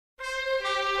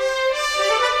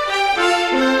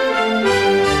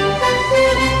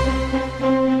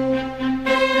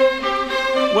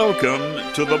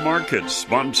Welcome to the market,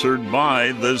 sponsored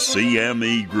by the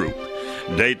CME Group.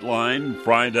 Dateline,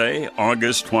 Friday,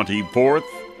 August 24th,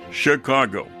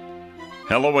 Chicago.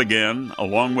 Hello again,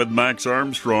 along with Max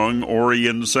Armstrong,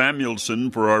 Orion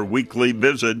Samuelson for our weekly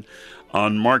visit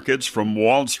on markets from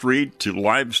Wall Street to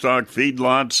livestock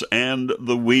feedlots and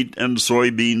the wheat and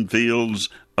soybean fields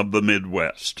of the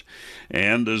Midwest.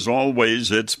 And as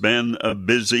always, it's been a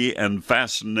busy and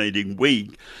fascinating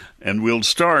week. And we'll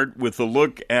start with a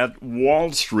look at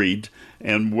Wall Street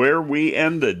and where we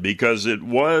ended, because it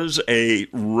was a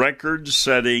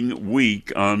record-setting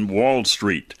week on Wall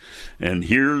Street. And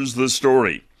here's the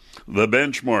story. The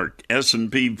benchmark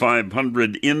S&P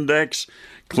 500 index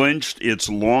clinched its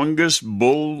longest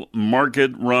bull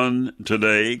market run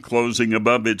today, closing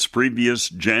above its previous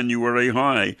January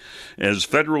high, as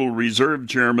Federal Reserve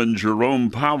Chairman Jerome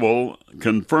Powell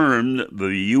confirmed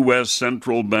the U.S.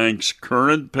 Central Bank's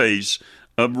current pace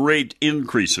of rate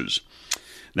increases.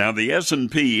 Now, the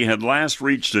S&P had last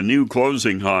reached a new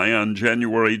closing high on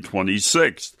January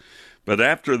 26th, but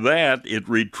after that, it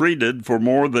retreated for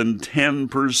more than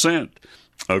 10%.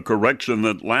 A correction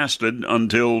that lasted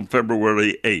until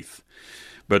February 8th.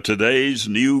 But today's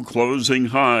new closing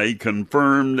high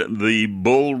confirmed the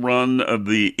bull run of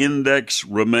the index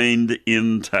remained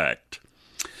intact.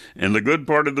 And the good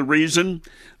part of the reason?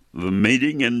 The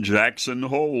meeting in Jackson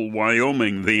Hole,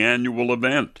 Wyoming, the annual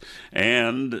event.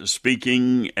 And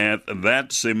speaking at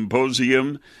that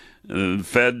symposium,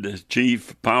 Fed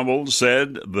Chief Powell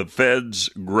said the Fed's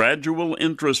gradual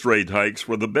interest rate hikes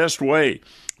were the best way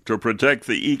to protect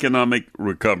the economic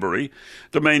recovery,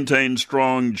 to maintain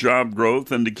strong job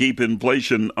growth, and to keep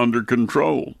inflation under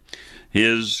control.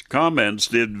 His comments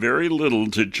did very little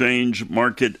to change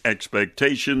market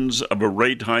expectations of a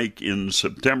rate hike in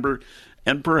September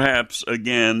and perhaps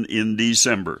again in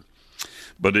December.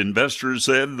 But investors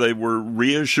said they were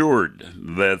reassured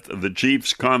that the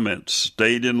chief's comments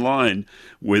stayed in line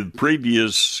with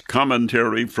previous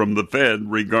commentary from the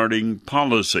Fed regarding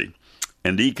policy.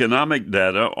 And economic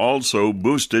data also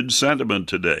boosted sentiment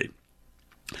today.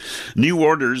 New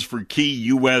orders for key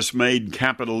U.S.-made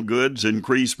capital goods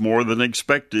increased more than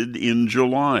expected in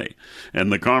July,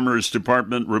 and the Commerce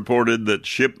Department reported that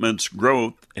shipments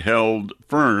growth held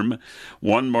firm.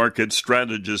 One market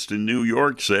strategist in New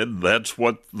York said that's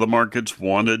what the markets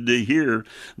wanted to hear.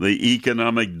 The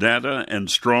economic data and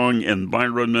strong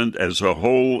environment as a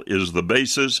whole is the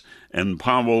basis, and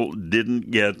Powell didn't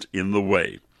get in the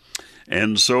way.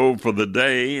 And so for the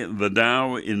day, the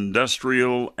Dow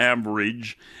Industrial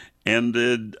Average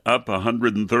ended up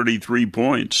 133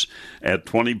 points at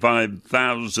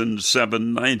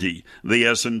 25,790. The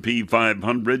S&P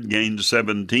 500 gained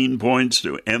 17 points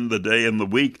to end the day and the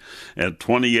week at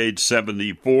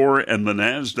 2874, and the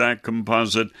NASDAQ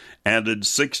Composite added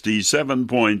 67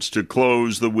 points to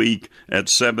close the week at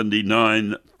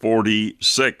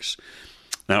 7946.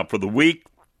 Now for the week,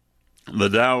 the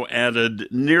Dow added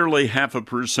nearly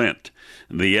 0.5%.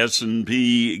 The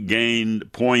S&P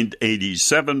gained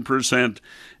 0.87%,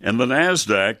 and the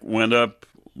NASDAQ went up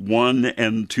 1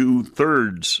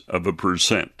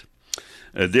 2/3%.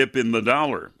 A dip in the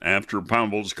dollar after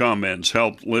Powell's comments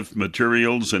helped lift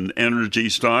materials and energy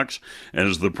stocks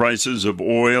as the prices of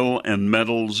oil and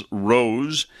metals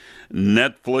rose.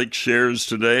 Netflix shares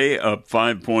today up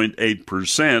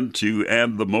 5.8% to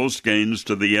add the most gains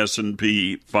to the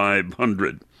S&P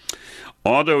 500.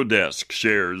 Autodesk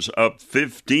shares up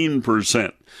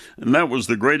 15%, and that was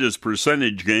the greatest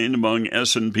percentage gain among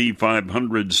S&P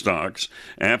 500 stocks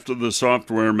after the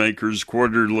software maker's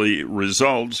quarterly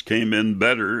results came in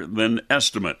better than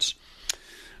estimates.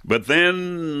 But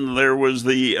then there was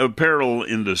the apparel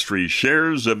industry.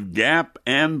 Shares of Gap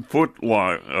and Foot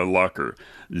Locker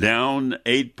down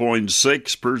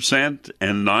 8.6%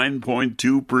 and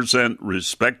 9.2%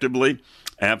 respectively,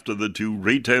 after the two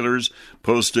retailers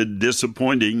posted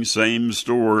disappointing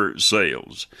same-store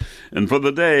sales. And for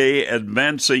the day,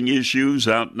 advancing issues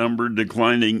outnumbered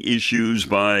declining issues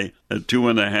by a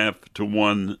 2.5 to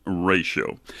 1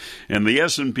 ratio. And the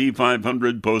S&P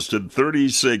 500 posted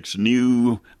 36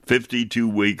 new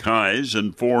 52-week highs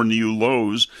and 4 new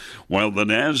lows, while the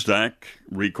NASDAQ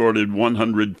recorded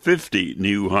 150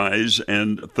 new highs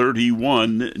and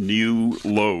 31 new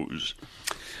lows.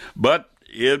 But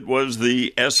it was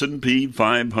the S&P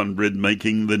 500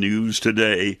 making the news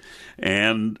today,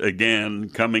 and again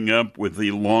coming up with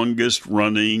the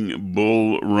longest-running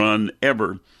bull run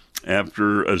ever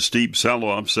after a steep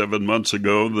sell-off 7 months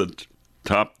ago that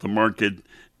topped the market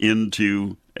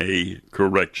into a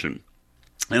correction.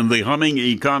 And the humming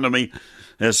economy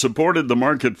has supported the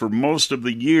market for most of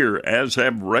the year, as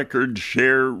have record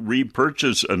share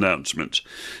repurchase announcements,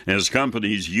 as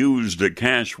companies used a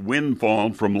cash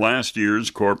windfall from last year's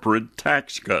corporate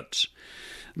tax cuts.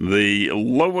 The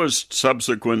lowest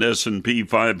subsequent S&P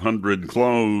 500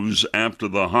 close after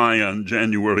the high on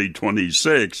January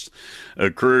 26th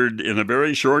occurred in a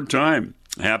very short time,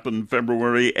 happened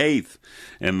February 8th,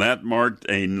 and that marked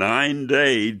a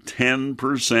 9-day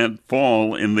 10%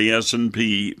 fall in the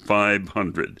S&P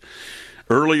 500.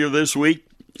 Earlier this week,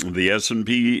 the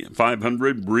S&P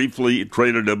 500 briefly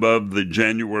traded above the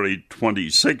January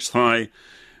 26th high,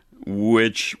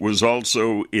 which was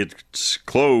also its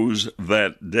close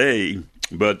that day,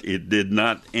 but it did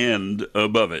not end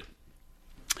above it.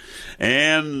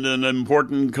 And an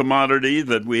important commodity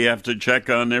that we have to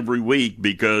check on every week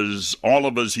because all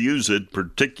of us use it,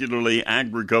 particularly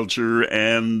agriculture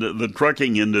and the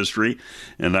trucking industry,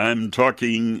 and I'm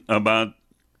talking about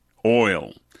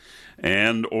oil.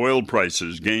 And oil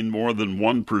prices gained more than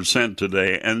 1%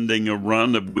 today, ending a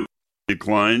run of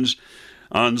declines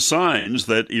on signs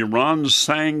that Iran's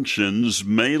sanctions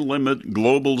may limit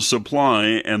global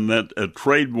supply and that a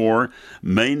trade war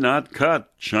may not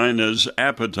cut China's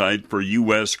appetite for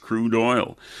U.S. crude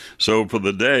oil. So for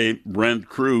the day, Brent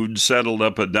crude settled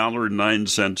up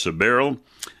 $1.09 a barrel,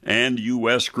 and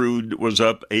U.S. crude was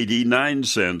up 89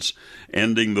 cents,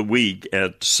 ending the week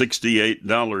at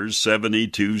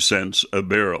 $68.72 a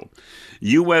barrel.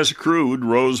 U.S. crude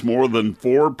rose more than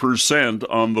 4%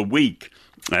 on the week,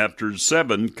 after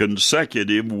 7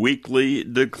 consecutive weekly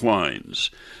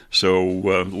declines. So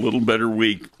a little better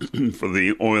week for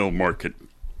the oil market.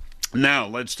 Now,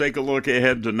 let's take a look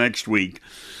ahead to next week,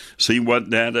 see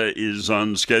what data is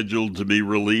on schedule to be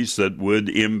released that would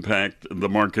impact the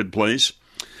marketplace.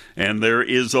 And there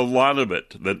is a lot of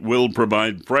it that will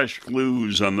provide fresh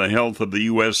clues on the health of the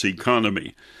U.S.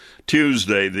 economy.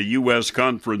 Tuesday, the U.S.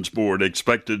 Conference Board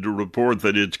expected to report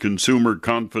that its consumer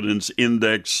confidence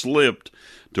index slipped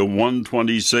to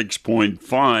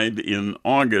 126.5 in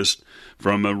August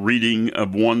from a reading of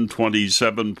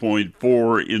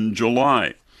 127.4 in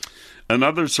July.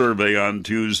 Another survey on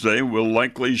Tuesday will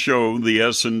likely show the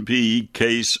S&P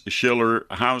Case-Shiller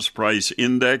House Price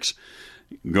Index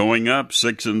going up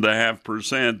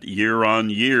 6.5%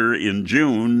 year-on-year in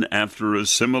June after a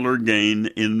similar gain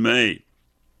in May.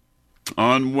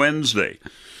 On Wednesday,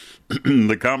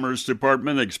 the Commerce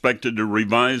Department expected to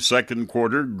revise second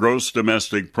quarter gross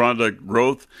domestic product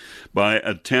growth by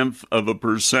 0.1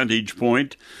 percentage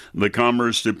point. The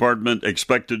Commerce Department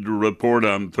expected to report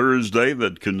on Thursday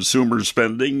that consumer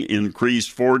spending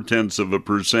increased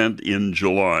 0.4% in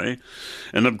July.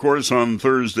 And of course, on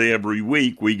Thursday every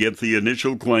week, we get the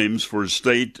initial claims for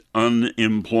state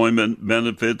unemployment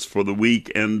benefits for the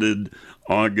week ended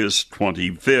August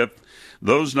 25th.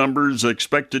 Those numbers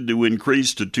expected to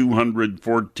increase to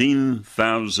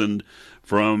 214,000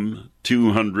 from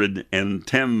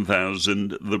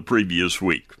 210,000 the previous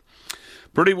week.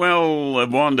 Pretty well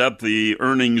have wound up the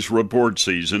earnings report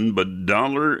season, but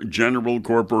Dollar General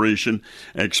Corporation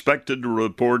expected to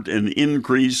report an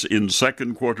increase in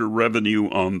second quarter revenue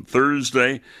on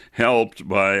Thursday, helped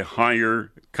by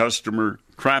higher customer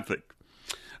traffic.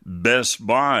 Best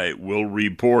Buy will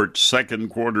report second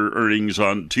quarter earnings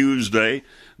on Tuesday.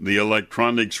 The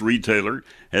electronics retailer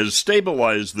has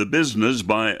stabilized the business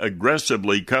by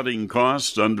aggressively cutting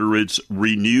costs under its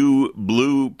Renew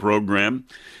Blue program,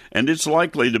 and it's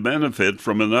likely to benefit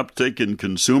from an uptick in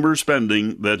consumer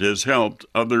spending that has helped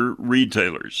other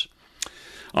retailers.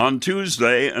 On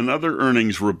Tuesday, another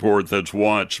earnings report that's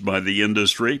watched by the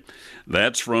industry.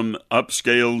 That's from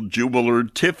upscale jeweler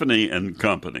Tiffany &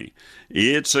 Company.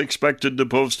 It's expected to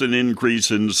post an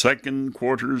increase in second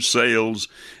quarter sales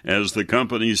as the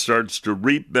company starts to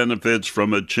reap benefits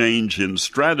from a change in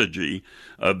strategy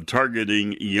of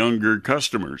targeting younger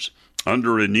customers.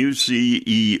 Under a new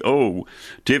CEO,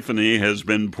 Tiffany has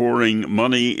been pouring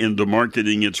money into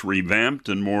marketing its revamped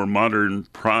and more modern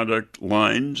product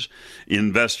lines.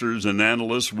 Investors and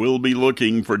analysts will be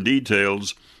looking for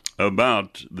details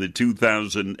about the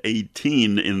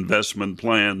 2018 investment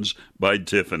plans by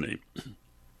Tiffany.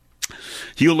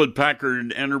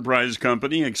 Hewlett-Packard Enterprise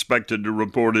Company expected to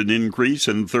report an increase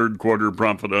in third quarter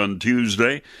profit on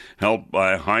Tuesday, helped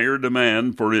by higher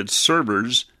demand for its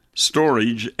servers,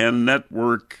 storage, and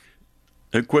network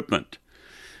equipment.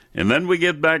 And then we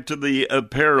get back to the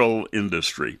apparel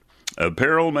industry.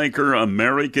 Apparel maker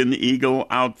American Eagle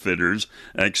Outfitters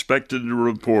expected to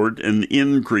report an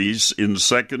increase in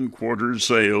second quarter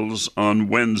sales on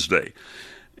Wednesday.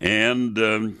 And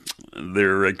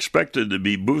they're expected to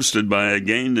be boosted by a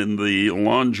gain in the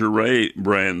lingerie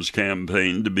brand's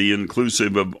campaign to be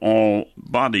inclusive of all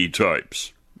body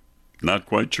types. Not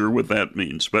quite sure what that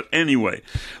means. But anyway,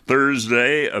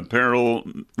 Thursday, apparel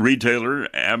retailer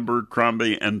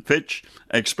Abercrombie & Fitch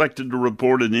expected to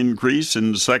report an increase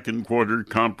in second quarter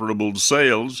comparable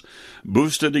sales,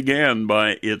 boosted again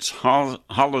by its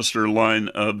Hollister line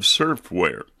of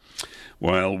surfwear.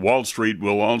 While Wall Street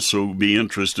will also be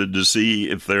interested to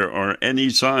see if there are any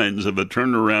signs of a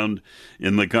turnaround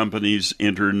in the company's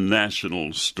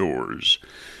international stores.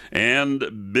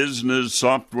 And business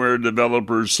software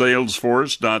developer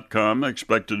Salesforce.com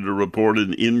expected to report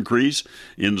an increase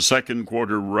in second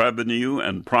quarter revenue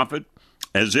and profit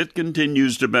as it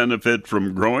continues to benefit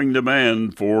from growing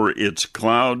demand for its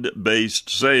cloud-based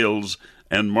sales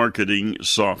and marketing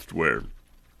software.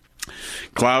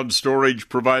 Cloud storage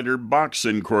provider Box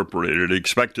Incorporated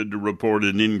expected to report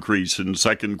an increase in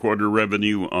second quarter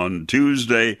revenue on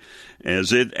Tuesday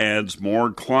as it adds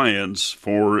more clients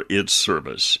for its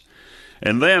service.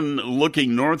 And then,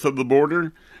 looking north of the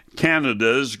border,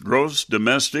 Canada's gross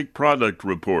domestic product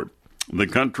report, the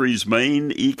country's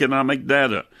main economic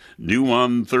data, due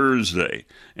on Thursday,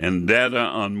 and data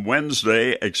on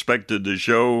Wednesday expected to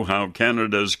show how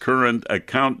Canada's current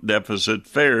account deficit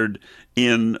fared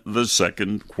in the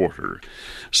second quarter.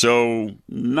 So,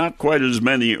 not quite as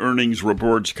many earnings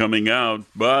reports coming out,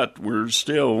 but we're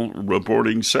still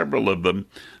reporting several of them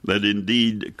that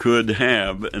indeed could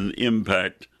have an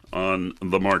impact on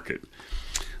the market.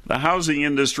 The housing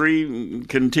industry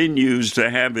continues to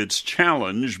have its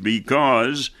challenge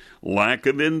because lack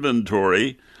of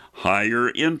inventory, higher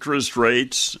interest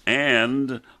rates,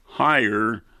 and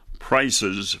higher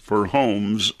prices for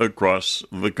homes across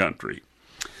the country.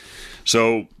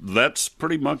 So that's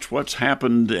pretty much what's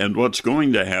happened and what's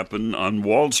going to happen on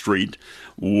Wall Street.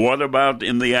 What about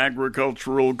in the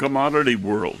agricultural commodity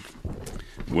world?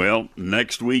 Well,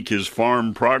 next week is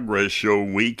Farm Progress Show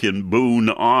week in Boone,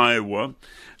 Iowa.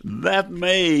 That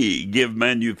may give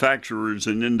manufacturers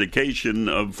an indication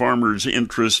of farmers'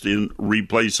 interest in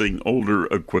replacing older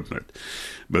equipment.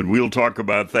 But we'll talk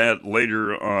about that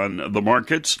later on the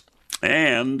markets.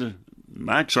 And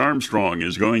Max Armstrong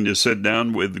is going to sit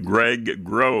down with Greg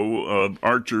Grow of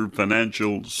Archer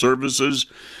Financial Services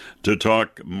to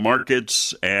talk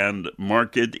markets and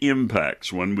market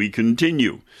impacts when we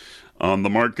continue on the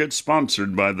market,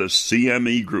 sponsored by the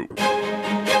CME Group.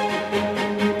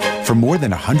 For more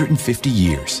than 150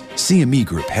 years, CME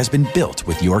Group has been built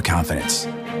with your confidence.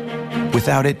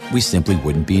 Without it, we simply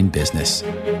wouldn't be in business.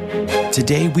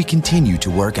 Today, we continue to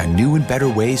work on new and better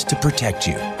ways to protect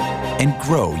you and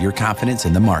grow your confidence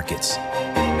in the markets.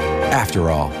 After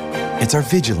all, it's our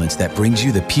vigilance that brings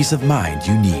you the peace of mind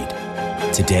you need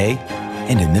today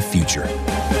and in the future.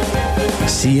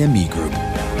 CME Group.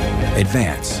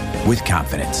 Advance with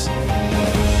confidence.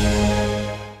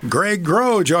 Greg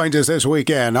Grow joins us this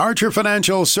weekend, Archer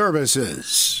Financial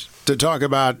Services, to talk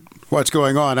about what's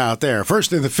going on out there.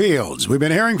 First in the fields, we've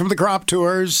been hearing from the crop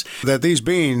tours that these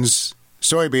beans,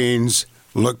 soybeans,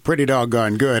 look pretty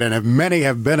doggone good, and many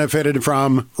have benefited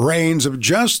from rains of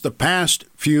just the past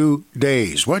few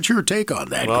days. What's your take on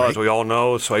that, Well, Greg? as we all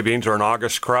know, soybeans are an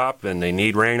August crop, and they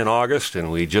need rain in August,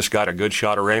 and we just got a good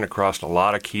shot of rain across a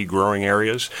lot of key growing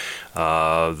areas.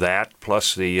 That,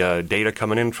 plus the data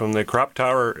coming in from the crop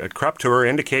tour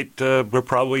indicate we're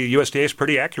probably, USDA is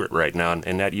pretty accurate right now,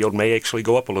 and that yield may actually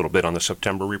go up a little bit on the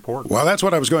September report. Well, that's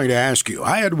what I was going to ask you.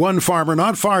 I had one farmer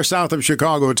not far south of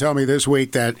Chicago tell me this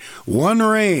week that one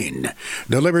rain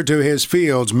delivered to his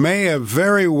fields may have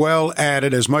very well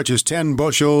added as much as 10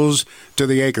 bushels to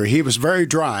the acre. He was very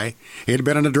dry. He had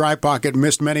been in a dry pocket,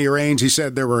 missed many rains. He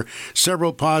said there were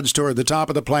several pods toward the top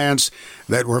of the plants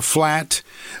that were flat.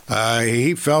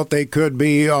 He felt they could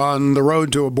be on the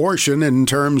road to abortion in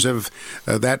terms of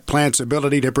that plant's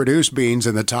ability to produce beans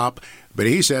in the top. But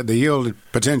he said the yield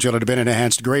potential had been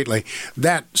enhanced greatly.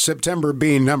 That September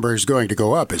bean number is going to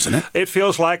go up, isn't it? It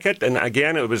feels like it. And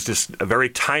again, it was just a very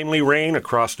timely rain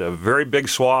across a very big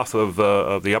swath of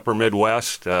the upper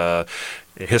Midwest.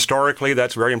 Historically,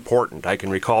 that's very important. I can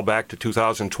recall back to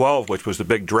 2012, which was the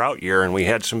big drought year, and we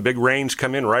had some big rains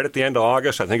come in right at the end of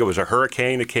August. I think it was a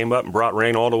hurricane that came up and brought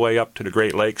rain all the way up to the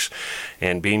Great Lakes,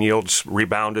 and bean yields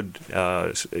rebounded,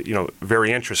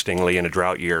 very interestingly in a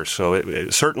drought year. So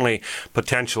it certainly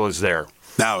potential is there.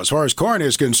 Now, as far as corn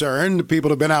is concerned, people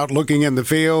have been out looking in the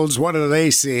fields. What are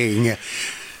they seeing?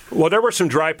 Well, there were some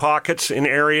dry pockets in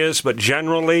areas, but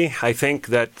generally, I think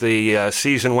that the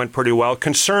season went pretty well.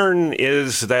 Concern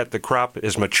is that the crop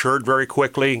is matured very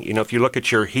quickly. You know, if you look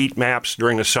at your heat maps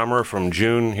during the summer from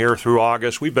June here through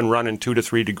August, we've been running 2 to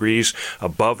 3 degrees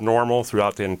above normal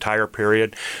throughout the entire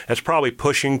period. That's probably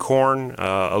pushing corn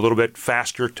a little bit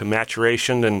faster to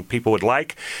maturation than people would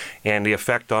like, and the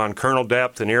effect on kernel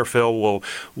depth and ear fill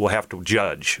we'll have to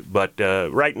judge. But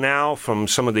right now, from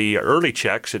some of the early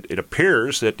checks, it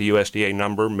appears that the USDA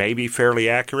number may be fairly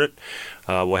accurate.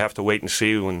 We'll have to wait and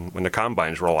see when the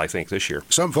combines roll, I think, this year.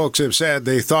 Some folks have said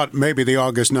they thought maybe the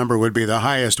August number would be the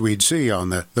highest we'd see on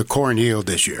the corn yield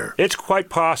this year. It's quite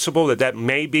possible that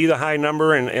may be the high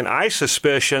number, and I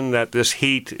suspicion that this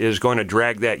heat is going to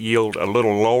drag that yield a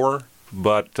little lower.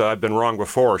 But I've been wrong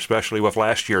before, especially with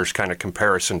last year's kind of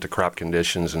comparison to crop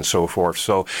conditions and so forth.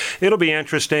 So it'll be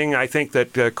interesting. I think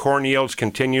that corn yields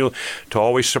continue to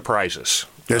always surprise us.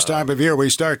 This time of year, we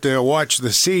start to watch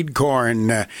the seed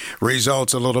corn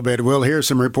results a little bit. We'll hear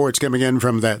some reports coming in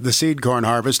from the seed corn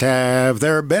harvest. Have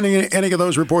there been any of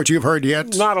those reports you've heard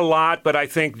yet? Not a lot, but I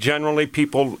think generally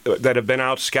people that have been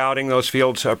out scouting those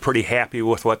fields are pretty happy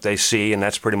with what they see, and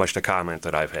that's pretty much the comment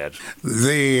that I've had.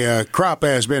 The crop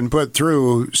has been put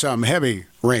through some heavy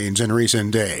rains in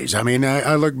recent days. I mean,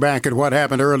 I look back at what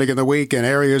happened early in the week in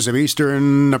areas of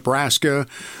eastern Nebraska,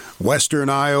 western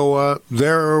Iowa.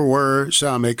 There were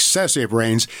some excessive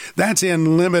rains. That's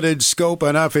in limited scope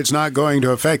enough it's not going to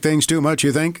affect things too much,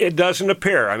 you think? It doesn't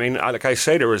appear. I mean, like I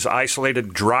say, there was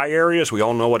isolated dry areas. We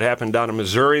all know what happened down in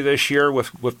Missouri this year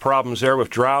with problems there with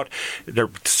drought. There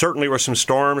certainly were some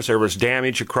storms. There was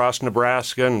damage across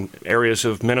Nebraska and areas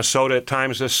of Minnesota at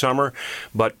times this summer.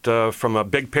 But from a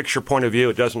big picture point of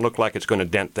view, it doesn't look like it's going to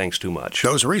dent things too much.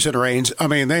 Those recent rains, I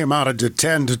mean, they amounted to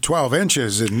 10 to 12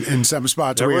 inches in some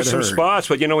spots. There were some spots,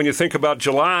 but, when you think about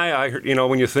July,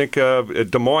 when you think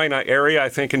of Des Moines area, I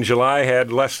think in July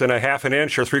had less than a half an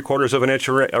inch or 3/4 of an inch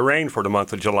of rain for the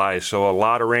month of July. So a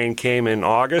lot of rain came in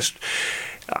August.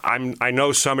 I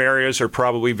know some areas are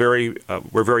probably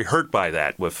were very hurt by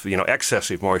that with,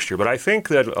 excessive moisture, but I think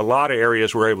that a lot of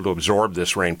areas were able to absorb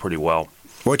this rain pretty well.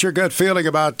 What's your gut feeling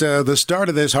about the start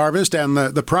of this harvest and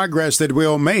the progress that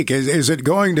we'll make? Is it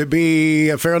going to be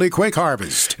a fairly quick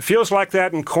harvest? It feels like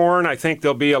that in corn. I think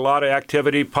there'll be a lot of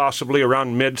activity possibly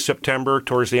around mid-September,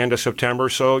 towards the end of September.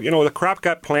 So, the crop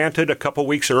got planted a couple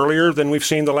weeks earlier than we've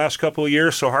seen the last couple of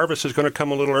years. So harvest is going to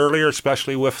come a little earlier,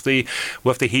 especially with the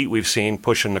heat we've seen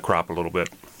pushing the crop a little bit.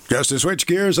 Just to switch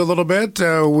gears a little bit,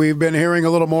 we've been hearing a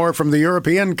little more from the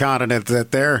European continent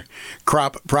that their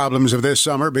crop problems of this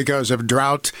summer because of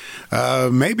drought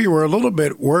maybe were a little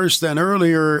bit worse than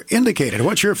earlier indicated.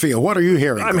 What's your feel? What are you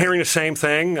hearing? I'm hearing the same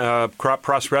thing. Crop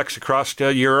prospects across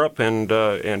Europe and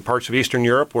parts of Eastern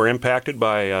Europe were impacted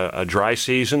by a dry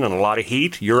season and a lot of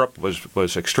heat. Europe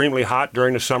was extremely hot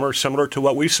during the summer, similar to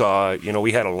what we saw.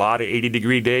 We had a lot of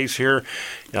 80-degree days here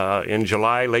in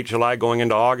July, late July, going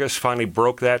into August. Finally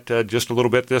broke that just a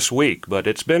little bit this week, but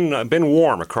it's been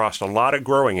warm across a lot of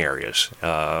growing areas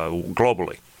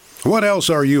globally. What else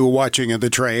are you watching in the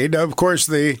trade? Of course,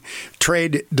 the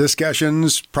trade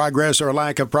discussions, progress or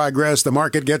lack of progress, the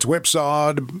market gets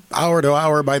whipsawed hour to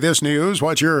hour by this news.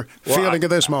 What's your feeling at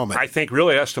this moment? I think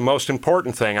really that's the most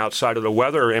important thing outside of the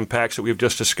weather impacts that we've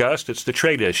just discussed. It's the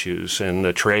trade issues, and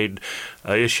the trade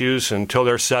issues, until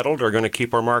they're settled, are going to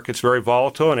keep our markets very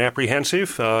volatile and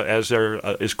apprehensive as there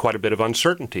is quite a bit of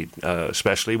uncertainty,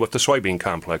 especially with the soybean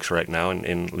complex right now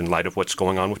in light of what's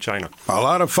going on with China. A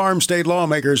lot of farm state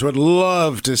lawmakers would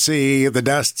love to see the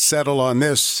dust settle on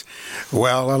this.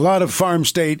 Well, a lot of farm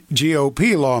state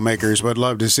GOP lawmakers would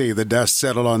love to see the dust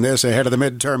settle on this ahead of the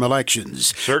midterm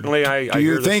elections. Certainly, I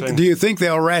hear the same. Do you think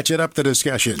they'll ratchet up the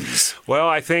discussions? Well,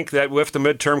 I think that with the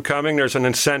midterm coming, there's an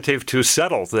incentive to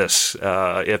settle this.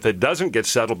 If it doesn't get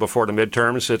settled before the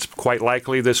midterms, it's quite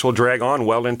likely this will drag on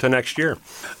well into next year.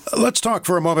 Let's talk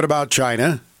for a moment about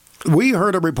China. We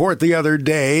heard a report the other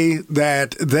day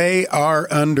that they are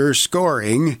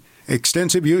underscoring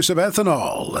extensive use of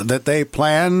ethanol, that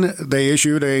they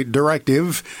issued a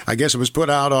directive, I guess it was put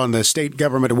out on the state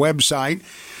government website,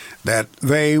 that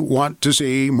they want to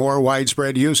see more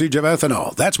widespread usage of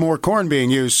ethanol. That's more corn being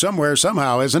used somewhere,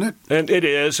 somehow, isn't it? And it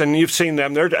is, and you've seen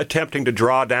them. They're attempting to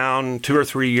draw down 2 or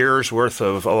 3 years' worth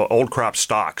of old crop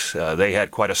stocks. They had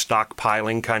quite a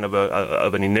stockpiling kind of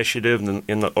of an initiative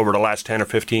over the last 10 or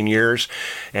 15 years,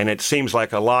 and it seems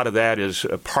like a lot of that is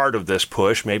a part of this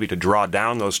push, maybe to draw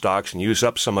down those stocks and use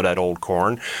up some of that old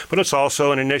corn. But it's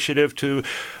also an initiative to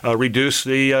reduce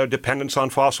the dependence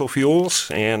on fossil fuels,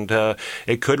 and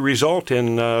it could result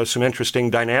in some interesting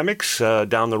dynamics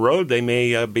down the road. They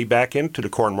may be back into the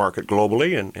corn market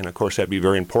globally, and of course that'd be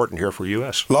very important here for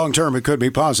U.S. Long term, it could be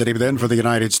positive then for the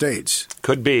United States.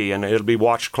 Could be, and it'll be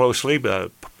watched closely.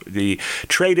 The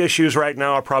trade issues right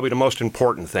now are probably the most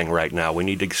important thing right now. We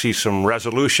need to see some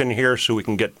resolution here so we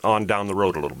can get on down the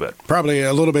road a little bit. Probably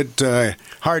a little bit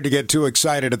hard to get too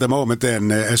excited at the moment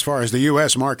then, as far as the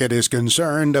U.S. market is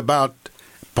concerned, about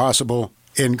possible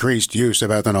increased use of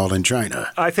ethanol in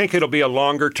China. I think it'll be a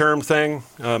longer-term thing,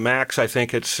 Max. I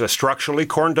think it's structurally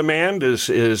corn demand has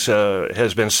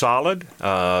been solid.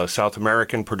 South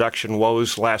American production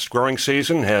woes last growing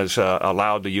season has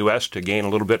allowed the U.S. to gain a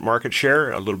little bit market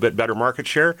share, a little bit better market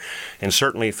share, and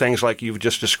certainly things like you've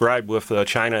just described with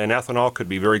China and ethanol could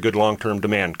be very good long-term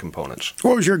demand components.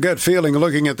 What was your gut feeling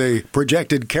looking at the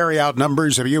projected carryout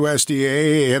numbers of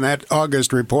USDA in that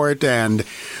August report, and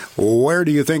where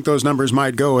do you think those numbers might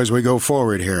go as we go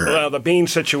forward here? Well, the bean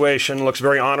situation looks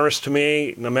very onerous to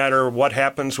me. No matter what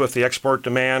happens with the export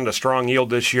demand, a strong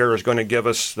yield this year is going to give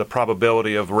us the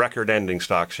probability of record ending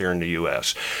stocks here in the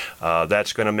U.S.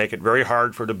 That's going to make it very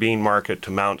hard for the bean market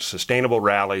to mount sustainable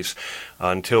rallies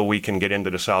until we can get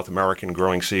into the South American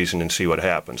growing season and see what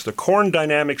happens. The corn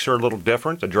dynamics are a little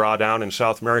different. The drawdown in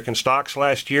South American stocks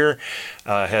last year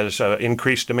has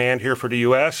increased demand here for the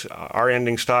U.S. Our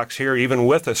ending stocks here, even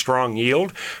with a strong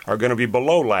yield, are going to be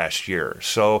below last year.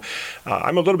 So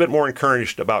I'm a little bit more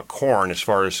encouraged about corn as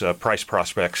far as price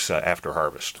prospects after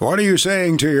harvest. What are you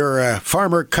saying to your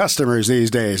farmer customers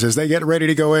these days as they get ready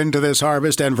to go into this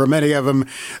harvest? And for many of them,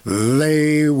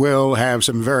 they will have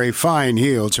some very fine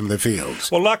yields from the fields.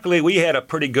 Well, luckily, we had a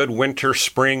pretty good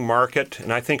winter-spring market,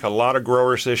 and I think a lot of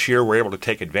growers this year were able to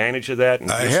take advantage of that.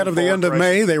 Ahead of the end of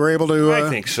May, they were able to... I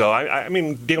think so. I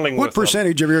mean, dealing with... What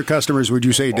percentage of your customers would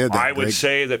you say did that, I would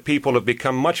say that people have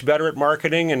become much better at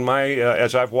marketing. And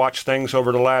as I've watched things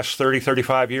over the last 30,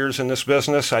 35 years in this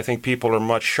business, I think people are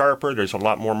much sharper. There's a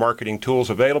lot more marketing tools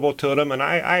available to them, and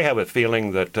I have a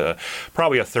feeling that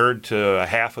probably a third to a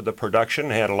half of the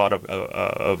production had a lot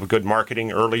of good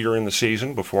marketing earlier in the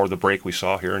season before the break we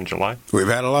saw here in July. We've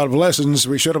had a lot of lessons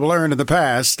we should have learned in the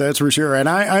past, that's for sure. And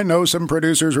I know some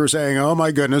producers were saying, oh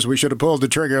my goodness, we should have pulled the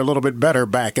trigger a little bit better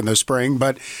back in the spring.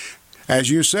 But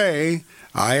as you say,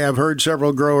 I have heard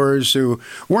several growers who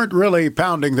weren't really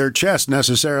pounding their chest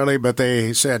necessarily, but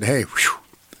they said, hey, whew,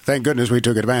 thank goodness we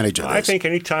took advantage of this. I think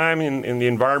any time in the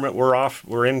environment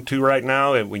we're into right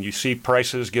now, and when you see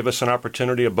prices give us an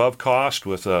opportunity above cost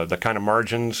with the kind of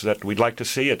margins that we'd like to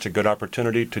see, it's a good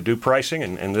opportunity to do pricing,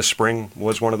 and this spring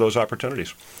was one of those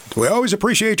opportunities. We always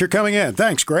appreciate your coming in.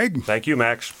 Thanks, Greg. Thank you,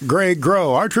 Max. Greg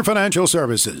Groh, Archer Financial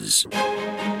Services.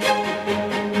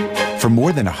 For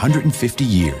more than 150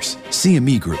 years,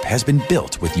 CME Group has been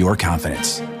built with your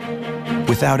confidence.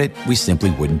 Without it, we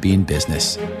simply wouldn't be in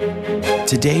business.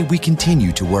 Today, we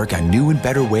continue to work on new and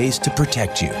better ways to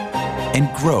protect you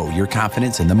and grow your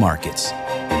confidence in the markets.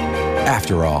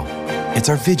 After all, it's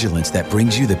our vigilance that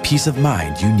brings you the peace of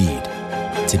mind you need,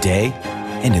 today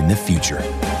and in the future.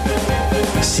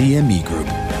 CME Group.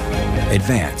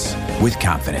 Advance with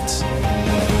confidence.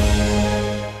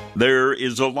 There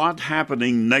is a lot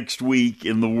happening next week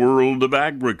in the world of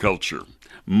agriculture.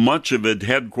 Much of it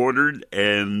headquartered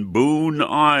in Boone,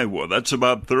 Iowa. That's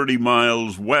about 30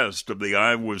 miles west of the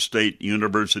Iowa State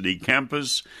University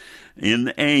campus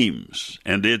in Ames.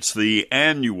 And it's the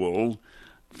annual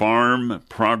Farm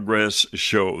Progress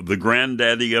Show, the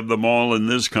granddaddy of them all in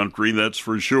this country, that's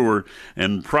for sure,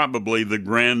 and probably the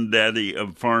granddaddy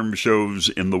of farm shows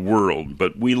in the world.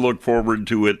 But we look forward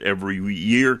to it every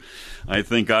year. I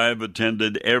think I've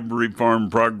attended every Farm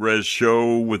Progress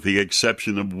Show with the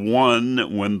exception of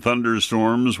one when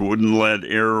thunderstorms wouldn't let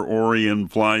Air Orion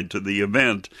fly to the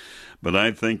event. But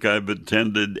I think I've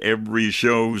attended every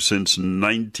show since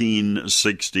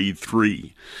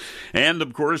 1963. And,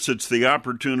 of course, it's the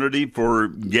opportunity for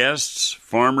guests,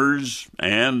 farmers,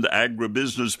 and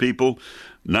agribusiness people,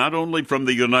 not only from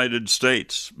the United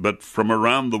States, but from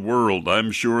around the world.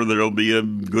 I'm sure there'll be a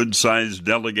good-sized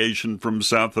delegation from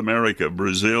South America,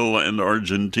 Brazil, and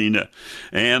Argentina,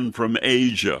 and from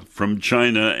Asia, from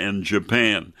China and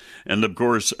Japan. And, of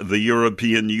course, the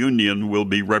European Union will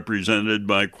be represented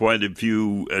by quite a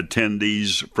few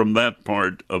attendees from that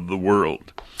part of the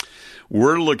world.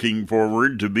 We're looking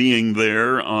forward to being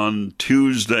there on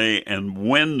Tuesday and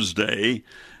Wednesday.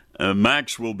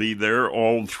 Max will be there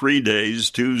all 3 days,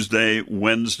 Tuesday,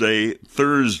 Wednesday,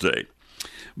 Thursday.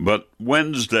 But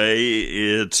Wednesday,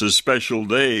 it's a special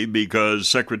day because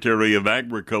Secretary of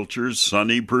Agriculture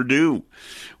Sonny Perdue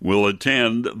will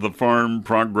attend the Farm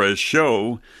Progress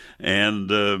Show, And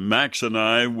Max and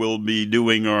I will be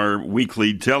doing our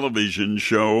weekly television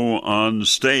show on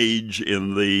stage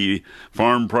in the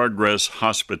Farm Progress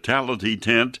Hospitality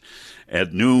Tent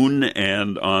at noon.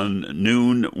 And on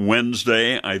noon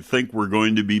Wednesday, I think we're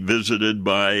going to be visited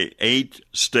by 8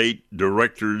 state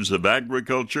directors of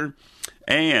agriculture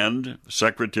and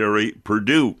Secretary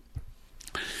Perdue.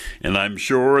 And I'm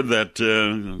sure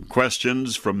that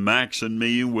questions from Max and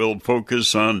me will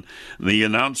focus on the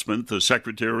announcement the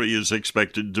Secretary is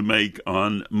expected to make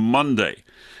on Monday,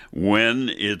 when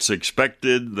it's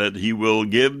expected that he will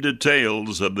give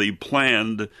details of the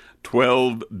planned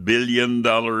 $12 billion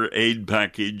aid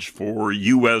package for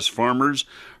U.S. farmers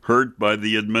hurt by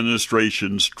the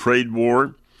administration's trade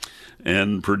war.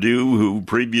 And Perdue, who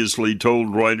previously told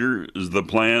Reuters the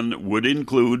plan would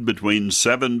include between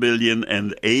 $7 billion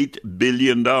and $8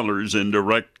 billion in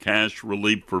direct cash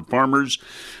relief for farmers,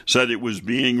 said it was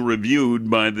being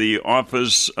reviewed by the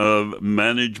Office of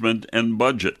Management and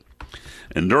Budget.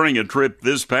 And during a trip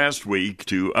this past week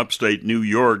to upstate New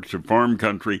York to farm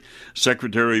country,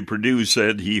 Secretary Perdue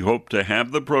said he hoped to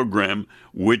have the program,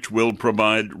 which will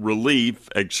provide relief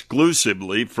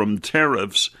exclusively from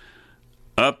tariffs,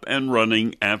 up and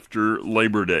running after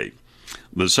Labor Day.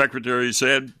 The Secretary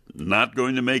said, not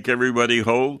going to make everybody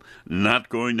whole, not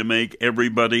going to make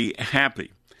everybody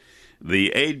happy. The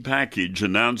aid package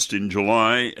announced in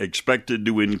July expected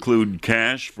to include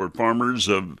cash for farmers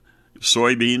of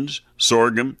soybeans,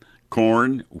 sorghum,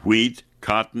 corn, wheat,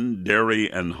 cotton,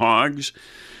 dairy, and hogs,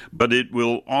 but it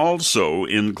will also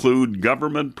include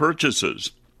government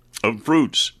purchases of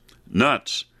fruits,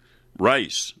 nuts,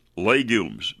 rice,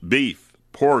 legumes, beef,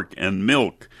 pork, and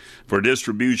milk for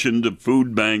distribution to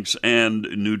food banks and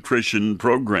nutrition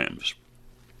programs.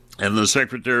 And the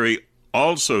Secretary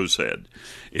also said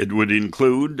it would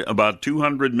include about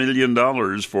 $200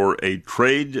 million for a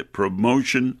trade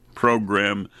promotion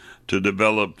program to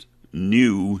develop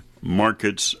new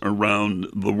markets around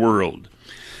the world.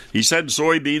 He said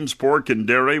soybeans, pork, and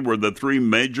dairy were the 3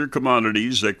 major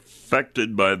commodities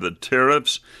affected by the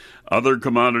tariffs. Other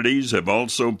commodities have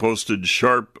also posted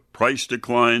sharp price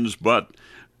declines, but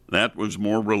that was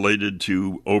more related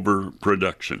to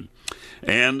overproduction.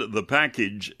 And the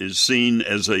package is seen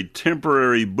as a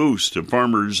temporary boost to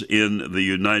farmers in the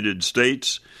United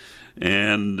States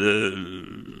and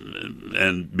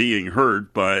being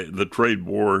hurt by the trade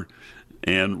war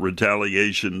and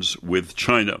retaliations with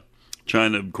China.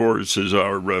 China, of course, is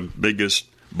our biggest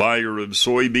buyer of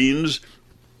soybeans,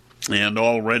 and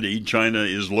already China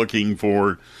is looking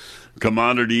for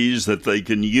commodities that they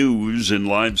can use in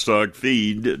livestock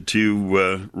feed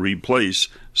to replace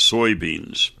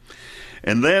soybeans.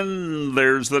 And then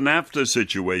there's the NAFTA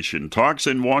situation. Talks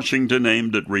in Washington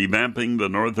aimed at revamping the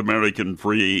North American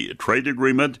Free Trade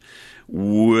Agreement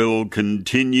will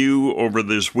continue over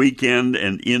this weekend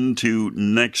and into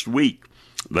next week.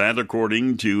 That,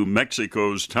 according to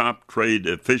Mexico's top trade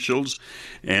officials.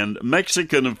 And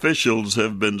Mexican officials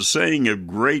have been saying a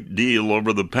great deal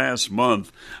over the past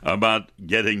month about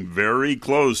getting very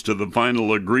close to the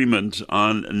final agreement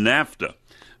on NAFTA.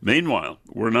 Meanwhile,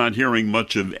 we're not hearing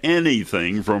much of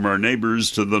anything from our neighbors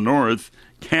to the north,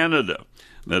 Canada,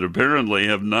 that apparently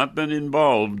have not been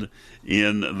involved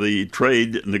in the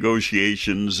trade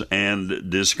negotiations and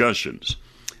discussions.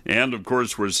 And, of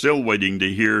course, we're still waiting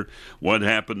to hear what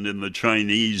happened in the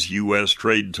Chinese-U.S.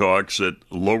 trade talks at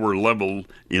lower level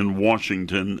in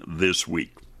Washington this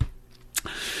week.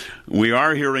 We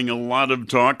are hearing a lot of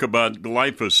talk about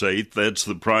glyphosate. That's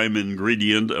the prime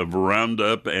ingredient of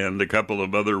Roundup and a couple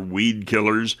of other weed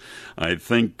killers. I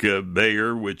think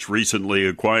Bayer, which recently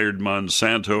acquired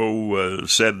Monsanto,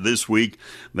 said this week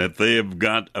that they have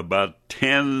got about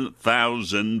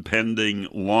 10,000 pending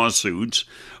lawsuits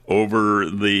over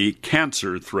the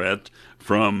cancer threat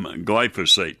from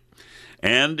glyphosate.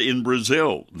 And in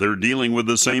Brazil, they're dealing with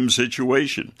the same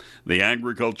situation. The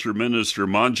agriculture minister,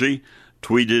 Maggi,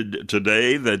 tweeted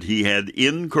today that he had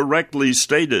incorrectly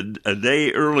stated a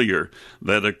day earlier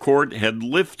that a court had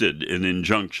lifted an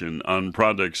injunction on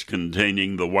products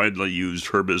containing the widely used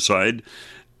herbicide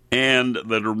and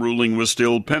that a ruling was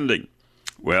still pending.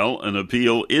 Well, an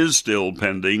appeal is still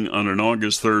pending on an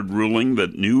August 3rd ruling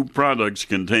that new products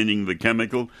containing the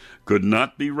chemical could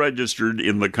not be registered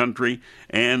in the country,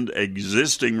 and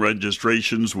existing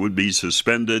registrations would be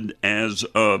suspended as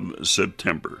of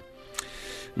September.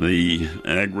 The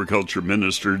agriculture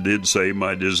minister did say,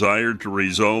 "My desire to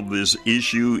resolve this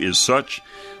issue is such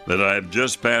that I have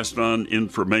just passed on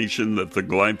information that the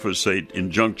glyphosate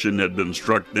injunction had been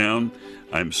struck down.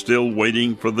 I'm still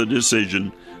waiting for the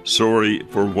decision. Sorry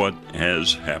for what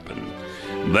has happened."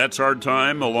 That's our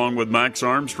time. Along with Max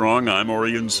Armstrong, I'm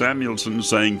Orion Samuelson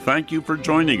saying thank you for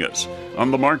joining us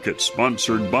on The Market,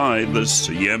 sponsored by the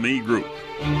CME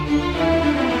Group.